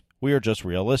Trask. We are just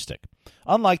realistic.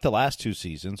 Unlike the last 2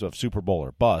 seasons of Super Bowl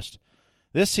or bust,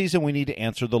 this season we need to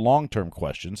answer the long-term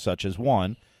questions, such as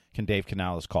 1, can Dave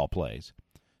Canales call plays?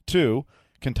 2,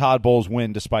 can Todd Bowles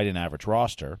win despite an average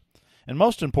roster? And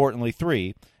most importantly,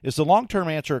 3, is the long-term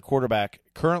answer a quarterback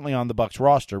currently on the Bucs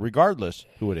roster, regardless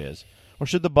who it is, or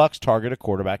should the Bucs target a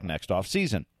quarterback next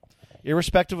offseason?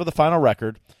 Irrespective of the final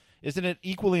record, isn't it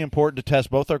equally important to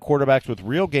test both our quarterbacks with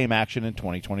real game action in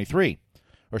 2023?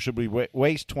 Or should we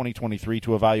waste 2023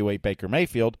 to evaluate Baker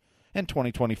Mayfield and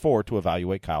 2024 to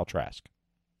evaluate Kyle Trask?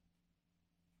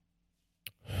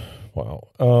 Wow.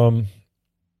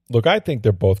 Look, I think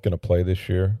they're both going to play this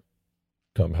year,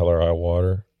 come hell or high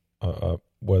water,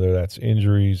 whether that's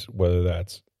injuries, whether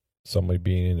that's somebody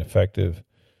being ineffective.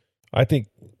 I think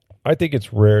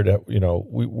it's rare that,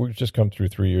 we've just come through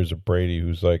 3 years of Brady,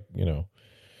 who's like,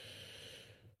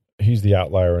 he's the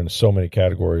outlier in so many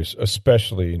categories,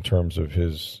 especially in terms of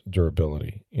his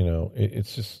durability.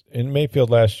 It's just, in Mayfield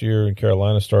last year in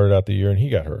Carolina started out the year and he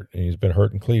got hurt, and he's been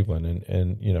hurt in Cleveland,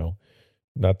 and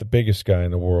not the biggest guy in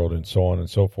the world, and so on and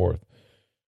so forth.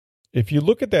 If you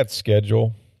look at that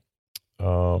schedule,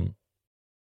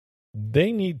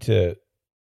 they need to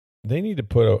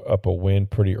put up a win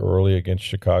pretty early against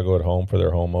Chicago at home for their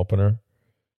home opener,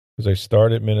 because they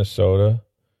start at Minnesota.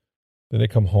 Then they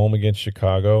come home against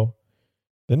Chicago.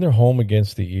 Then they're home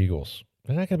against the Eagles.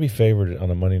 They're not going to be favored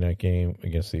on a Monday night game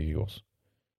against the Eagles.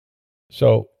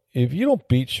 So if you don't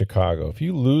beat Chicago, if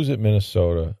you lose at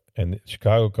Minnesota and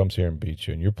Chicago comes here and beats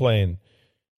you, and you're playing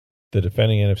the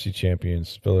defending NFC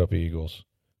champions, Philadelphia Eagles,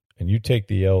 and you take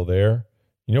the L there,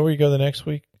 you know where you go the next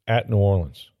week? At New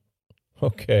Orleans.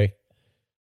 Okay.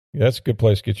 That's a good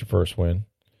place to get your first win.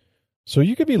 So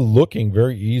you could be looking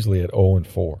very easily at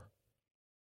 0-4.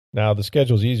 Now, the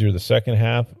schedule's easier the second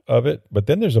half of it, but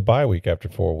then there's a bye week after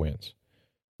 4 wins.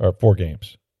 Or 4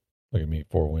 games. Look at me,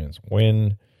 4 wins.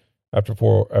 Win after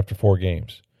four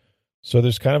games. So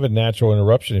there's kind of a natural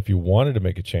interruption. If you wanted to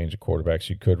make a change of quarterbacks,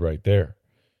 you could right there.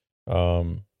 They're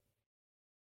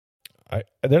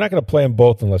not going to play them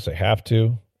both unless they have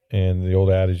to. And the old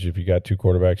adage, if you got 2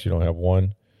 quarterbacks, you don't have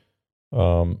one.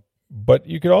 But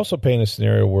you could also paint a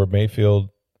scenario where Mayfield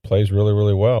plays really,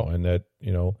 really well, and that,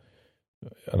 you know,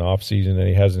 an offseason that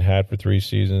he hasn't had for 3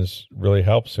 seasons really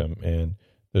helps him. And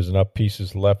there's enough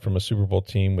pieces left from a Super Bowl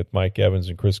team with Mike Evans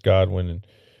and Chris Godwin and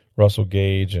Russell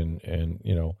Gage and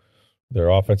you know, their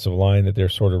offensive line that they're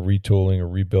sort of retooling or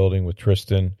rebuilding with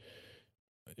Tristan.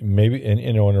 Maybe, and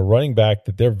you know, and a running back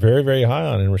that they're very, very high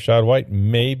on in Rachaad White.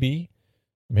 Maybe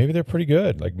they're pretty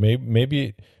good. Like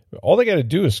maybe all they got to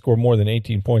do is score more than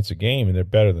 18 points a game, and they're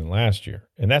better than last year.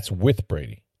 And that's with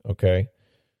Brady. Okay,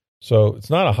 so it's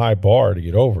not a high bar to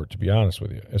get over, to be honest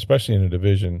with you, especially in a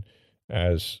division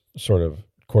as sort of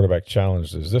quarterback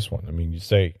challenged as this one. I mean, you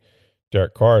say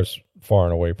Derek Carr is far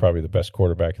and away probably the best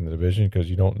quarterback in the division because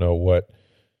you don't know what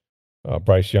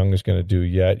Bryce Young is going to do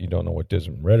yet. You don't know what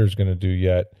Desmond Ridder is going to do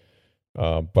yet.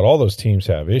 But all those teams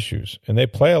have issues, and they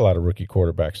play a lot of rookie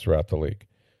quarterbacks throughout the league.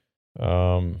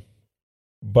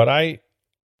 But I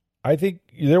think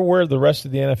they're where the rest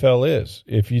of the NFL is.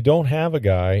 If you don't have a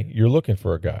guy, you're looking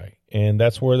for a guy, and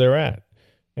that's where they're at.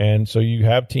 And so you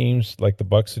have teams like the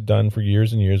Bucs had done for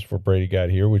years and years before Brady got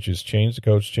here, which is change the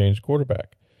coach, change the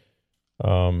quarterback.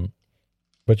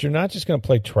 But you're not just going to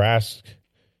play Trask.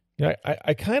 You know,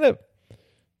 I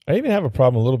even have a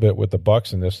problem a little bit with the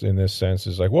Bucs in this sense.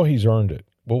 Is like, well, he's earned it.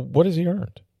 Well, what has he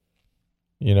earned?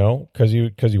 You know, because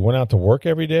he went out to work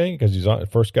every day, because he's on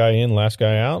first guy in, last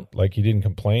guy out. Like, he didn't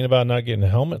complain about not getting a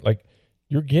helmet. Like,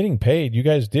 you're getting paid. You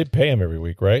guys did pay him every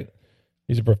week, right?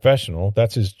 He's a professional.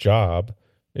 That's his job,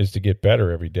 is to get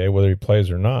better every day, whether he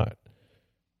plays or not.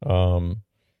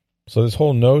 So this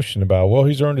whole notion about, well,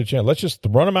 he's earned a chance. Let's just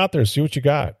run him out there and see what you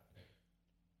got.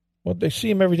 Well, they see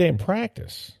him every day in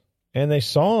practice, and they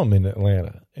saw him in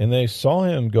Atlanta, and they saw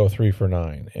him go 3 for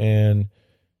 9, and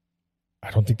I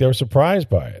don't think they were surprised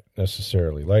by it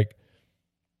necessarily. Like,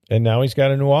 and now he's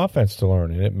got a new offense to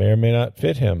learn, and it may or may not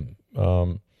fit him.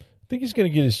 I think he's going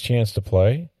to get his chance to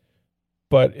play,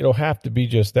 but it'll have to be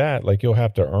just that. Like, he'll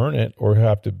have to earn it, or he'll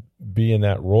have to be in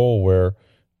that role where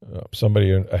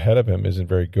somebody ahead of him isn't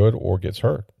very good or gets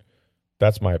hurt.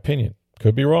 That's my opinion.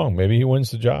 Could be wrong. Maybe he wins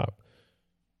the job.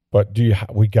 But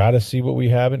we got to see what we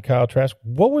have in Kyle Trask.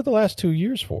 What were the last 2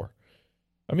 years for?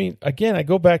 I mean, again, I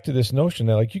go back to this notion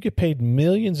that, like, you get paid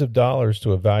millions of dollars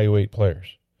to evaluate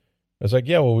players. It's like,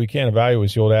 yeah, well, we can't evaluate.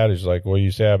 It's the old adage, like, well, you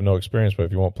say I have no experience, but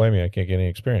if you won't play me, I can't get any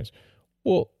experience.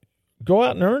 Well, go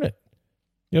out and earn it.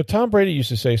 You know, Tom Brady used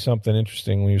to say something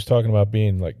interesting when he was talking about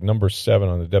being, like, number 7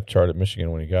 on the depth chart at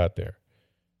Michigan when he got there.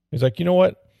 He's like, you know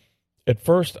what? At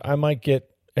first, I might get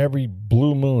every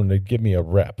blue moon, they'd give me a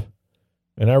rep.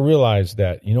 And I realized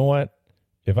that, you know what?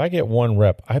 If I get 1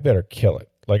 rep, I better kill it.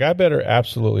 Like, I better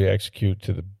absolutely execute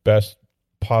to the best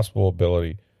possible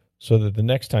ability so that the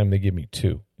next time they give me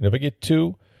 2. And if I get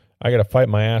 2, I got to fight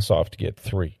my ass off to get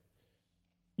 3.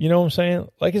 You know what I'm saying?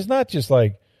 Like, it's not just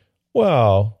like,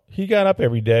 well, he got up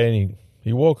every day and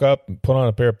he woke up and put on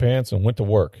a pair of pants and went to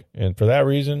work. And for that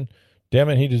reason, damn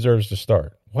it, he deserves to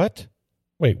start. What?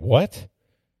 Wait, what?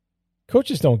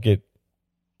 Coaches don't get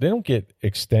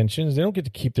extensions. They don't get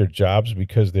to keep their jobs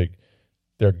because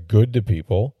they're good to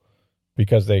people,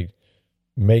 because they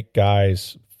make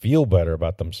guys feel better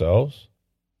about themselves.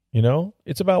 You know,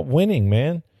 it's about winning,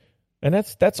 man. And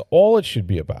that's all it should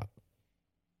be about.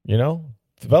 You know,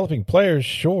 developing players,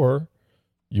 sure,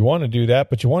 you want to do that,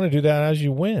 but you want to do that as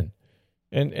you win.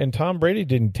 And Tom Brady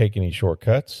didn't take any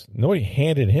shortcuts. Nobody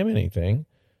handed him anything.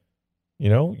 You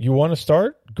know, you want to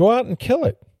start? Go out and kill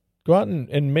it. Go out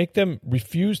and make them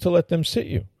refuse to let them sit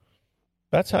you.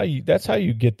 That's how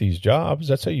you get these jobs.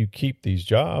 That's how you keep these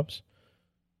jobs.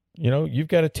 You know, you've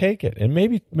got to take it. And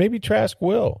maybe Trask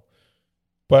will.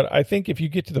 But I think if you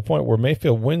get to the point where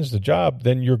Mayfield wins the job,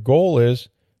 then your goal is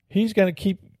he's got to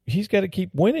keep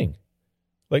winning.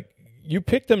 Like, you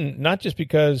picked him not just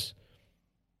because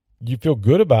you feel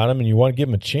good about him and you want to give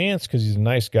him a chance because he's a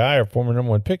nice guy or former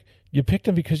number 1 pick. You picked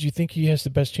him because you think he has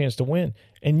the best chance to win.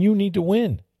 And you need to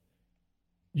win.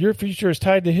 Your future is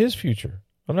tied to his future.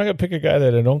 I'm not going to pick a guy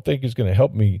that I don't think is going to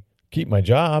help me keep my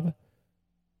job.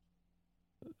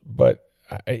 But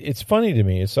it's funny to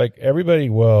me. It's like everybody,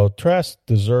 Trask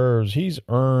deserves, he's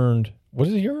earned, what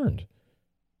has he earned?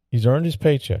 He's earned his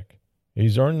paycheck.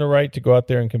 He's earned the right to go out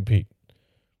there and compete.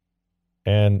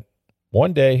 And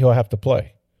one day he'll have to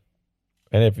play.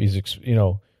 And if he's,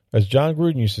 as John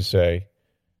Gruden used to say,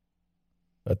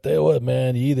 I tell you what,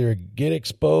 man, you either get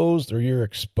exposed or you're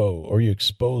exposed, or you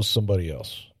expose somebody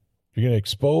else. You're going to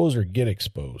expose or get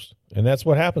exposed. And that's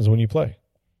what happens when you play.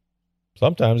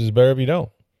 Sometimes it's better if you don't.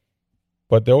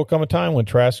 But there will come a time when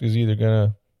Trask is either going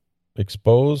to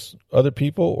expose other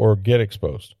people or get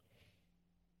exposed.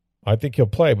 I think he'll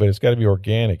play, but it's got to be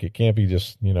organic. It can't be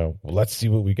just, let's see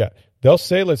what we got. They'll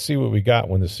say, let's see what we got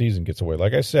when the season gets away.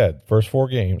 Like I said, first 4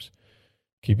 games,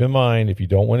 keep in mind, if you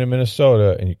don't win in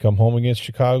Minnesota and you come home against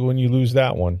Chicago and you lose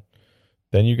that one,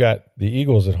 then you got the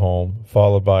Eagles at home,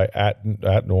 followed by at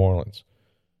New Orleans.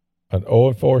 An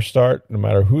 0-4 start, no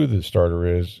matter who the starter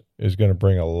is going to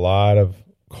bring a lot of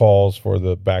calls for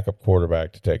the backup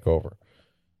quarterback to take over.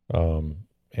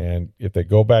 And if they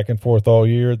go back and forth all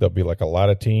year, there'll be like a lot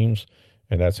of teams,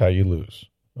 and that's how you lose.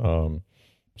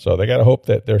 So they got to hope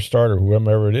that their starter,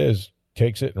 whoever it is,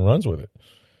 takes it and runs with it.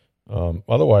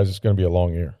 Otherwise, it's going to be a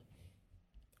long year.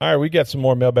 All right, we got some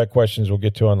more mailbag questions we'll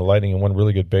get to on the Lightning, and one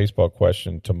really good baseball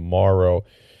question tomorrow.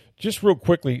 Just real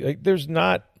quickly, there's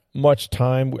not much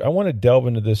time. I want to delve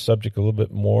into this subject a little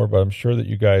bit more, but I'm sure that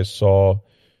you guys saw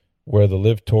where the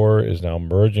LIV Tour is now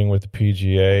merging with the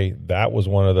PGA. That was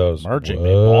one of those. Merging. What?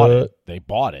 They bought it. They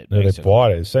bought it. No, they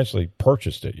bought it. Essentially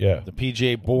purchased it, yeah. The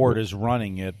PGA board is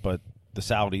running it, but the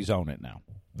Saudis own it now.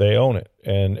 They own it,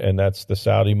 and that's the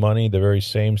Saudi money, the very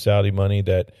same Saudi money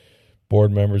that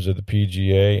board members of the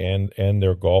PGA and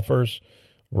their golfers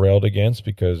railed against,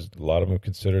 because a lot of them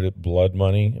considered it blood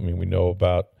money. I mean, we know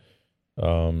about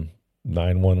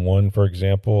 911, for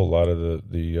example. A lot of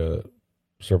the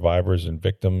survivors and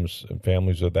victims and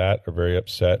families of that are very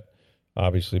upset,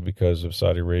 obviously, because of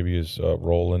Saudi Arabia's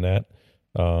role in that.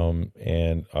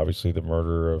 And obviously the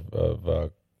murder of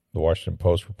the Washington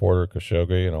Post reporter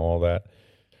Khashoggi and all that.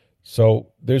 So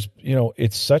there's,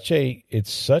 it's such a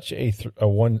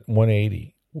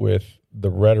 180 with the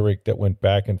rhetoric that went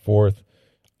back and forth.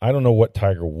 I don't know what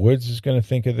Tiger Woods is going to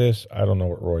think of this. I don't know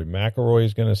what Rory McIlroy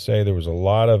is going to say. There was a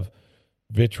lot of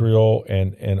vitriol,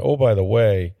 and oh, by the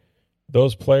way,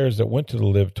 those players that went to the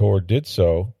LIV Tour did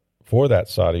so for that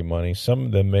Saudi money, some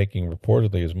of them making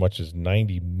reportedly as much as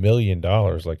 $90 million,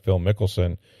 like Phil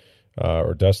Mickelson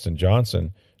or Dustin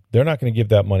Johnson. They're not going to give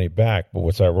that money back. But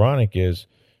what's ironic is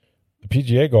the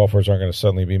PGA golfers aren't going to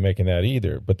suddenly be making that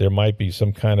either, but there might be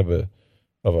some kind of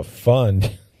a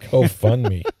fund,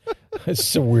 GoFundMe.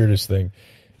 It's the weirdest thing.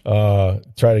 Try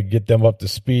to get them up to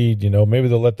speed. Maybe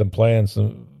they'll let them fly in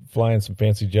some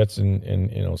fancy jets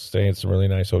and stay in some really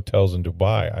nice hotels in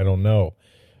Dubai. I don't know.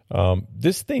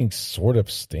 This thing sort of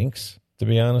stinks, to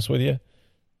be honest with you.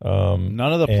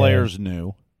 None of the players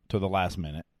knew to the last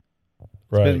minute.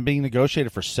 It's been being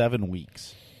negotiated for 7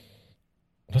 weeks.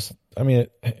 I mean,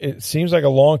 it seems like a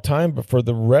long time, but for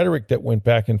the rhetoric that went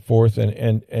back and forth,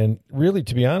 and really,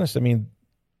 to be honest, I mean,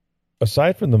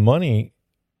 aside from the money,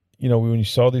 when you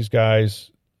saw these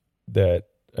guys that,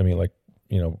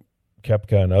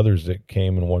 Koepka and others that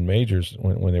came and won majors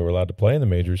when they were allowed to play in the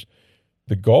majors,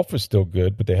 the golf was still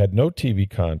good, but they had no TV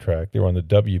contract. They were on the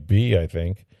WB, I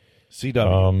think.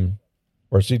 CW.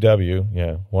 Or CW,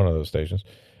 yeah, one of those stations.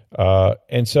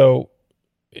 And so,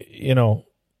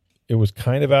 it was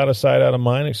kind of out of sight, out of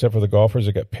mind, except for the golfers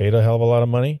that got paid a hell of a lot of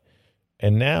money.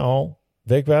 And now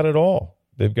they've got it all.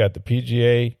 They've got the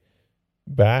PGA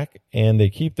back, and they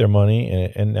keep their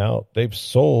money, and now they've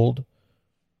sold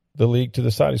the league to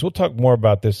the Saudis. We'll talk more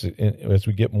about this as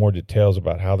we get more details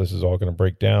about how this is all going to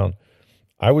break down.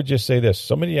 I would just say this.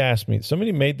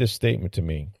 Somebody made this statement to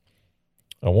me.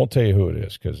 I won't tell you who it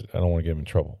is because I don't want to get him in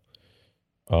trouble.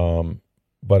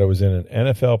 But it was in an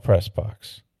NFL press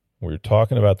box. We were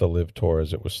talking about the LIV Tour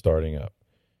as it was starting up.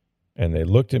 And they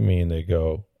looked at me and they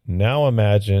go, now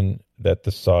imagine that the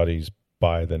Saudis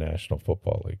buy the National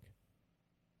Football League.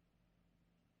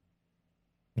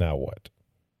 Now what?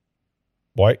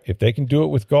 Why? If they can do it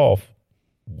with golf,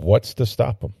 what's to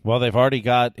stop them? Well, they've already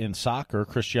got in soccer,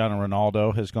 Cristiano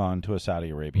Ronaldo has gone to a Saudi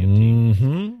Arabian team.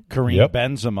 Mm-hmm. Karim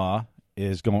Benzema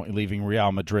is leaving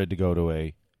Real Madrid to go to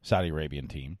a Saudi Arabian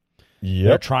team. Yep.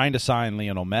 They're trying to sign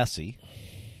Lionel Messi.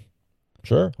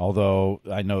 Sure. Although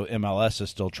I know MLS is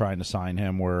still trying to sign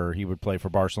him where he would play for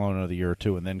Barcelona the year or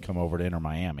two and then come over to Inter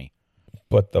Miami.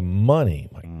 But the money,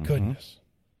 my goodness.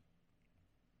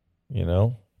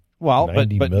 Well, but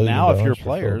now if you're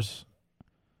players,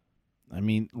 I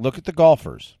mean, look at the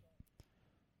golfers.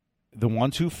 The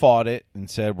ones who fought it and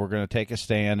said we're going to take a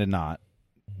stand and not,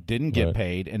 didn't get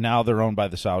paid, and now they're owned by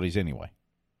the Saudis anyway.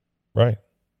 Right.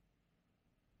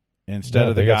 Instead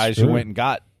of the guys who went and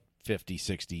got $50,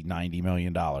 $60, $90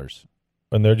 million.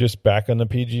 And they're just back on the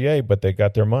PGA, but they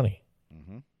got their money.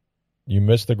 Mm-hmm. You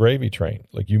missed the gravy train.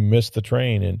 Like, you missed the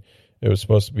train, and it was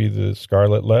supposed to be the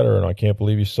scarlet letter, and I can't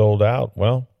believe you sold out.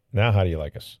 Well, now how do you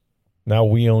like us? Now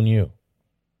we own you.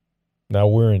 Now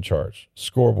we're in charge.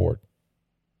 Scoreboard.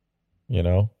 You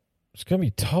know? It's going to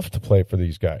be tough to play for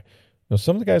these guys. You know,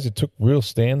 some of the guys that took real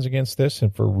stands against this,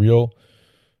 and for real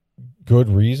good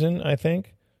reason, I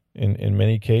think, in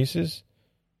many cases,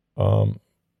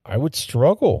 I would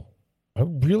struggle. I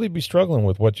would really be struggling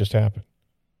with what just happened,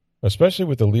 especially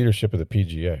with the leadership of the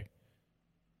PGA,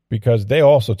 because they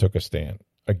also took a stand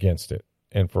against it,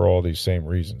 and for all these same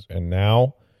reasons. And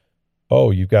now,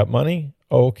 oh, you've got money?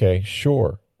 Oh, okay,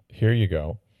 sure. Here you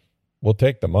go. We'll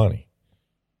take the money.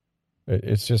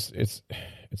 It's just, it's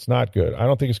not good. I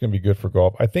don't think it's going to be good for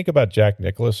golf. I think about Jack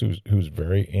Nicklaus, who's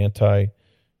very anti,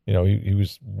 you know, he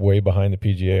was way behind the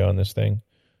PGA on this thing.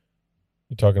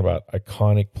 You're talking about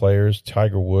iconic players,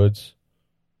 Tiger Woods.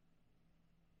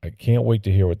 I can't wait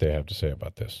to hear what they have to say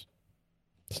about this.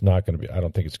 It's not going to be, I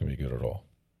don't think it's going to be good at all.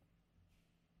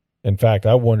 In fact,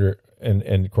 I wonder, and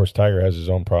of course Tiger has his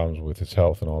own problems with his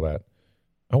health and all that.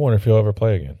 I wonder if he'll ever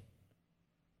play again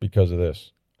because of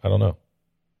this. I don't know.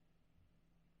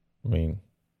 I mean,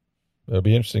 it'll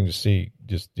be interesting to see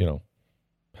just, you know,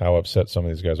 how upset some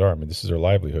of these guys are. I mean, this is their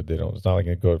livelihood. It's not like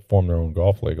they go form their own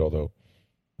golf league, although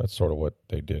that's sort of what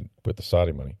they did with the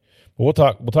Saudi money. But we'll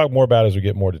talk more about it as we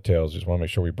get more details. Just want to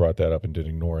make sure we brought that up and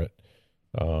didn't ignore it.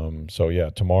 So yeah,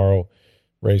 tomorrow,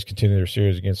 Rays continue their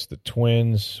series against the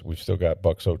Twins. We've still got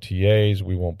Bucks OTAs.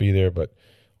 We won't be there, but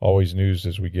always news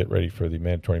as we get ready for the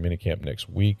mandatory minicamp next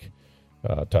week.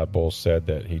 Todd Bowles said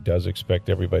that he does expect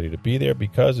everybody to be there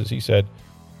because, as he said,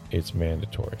 it's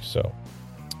mandatory. So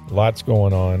lots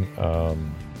going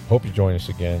on. Hope you join us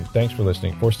again. Thanks for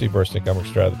listening. For Steve Burstick, I'm Rick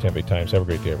Stroud of the Tampa Bay Times. Have a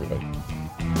great day, everybody.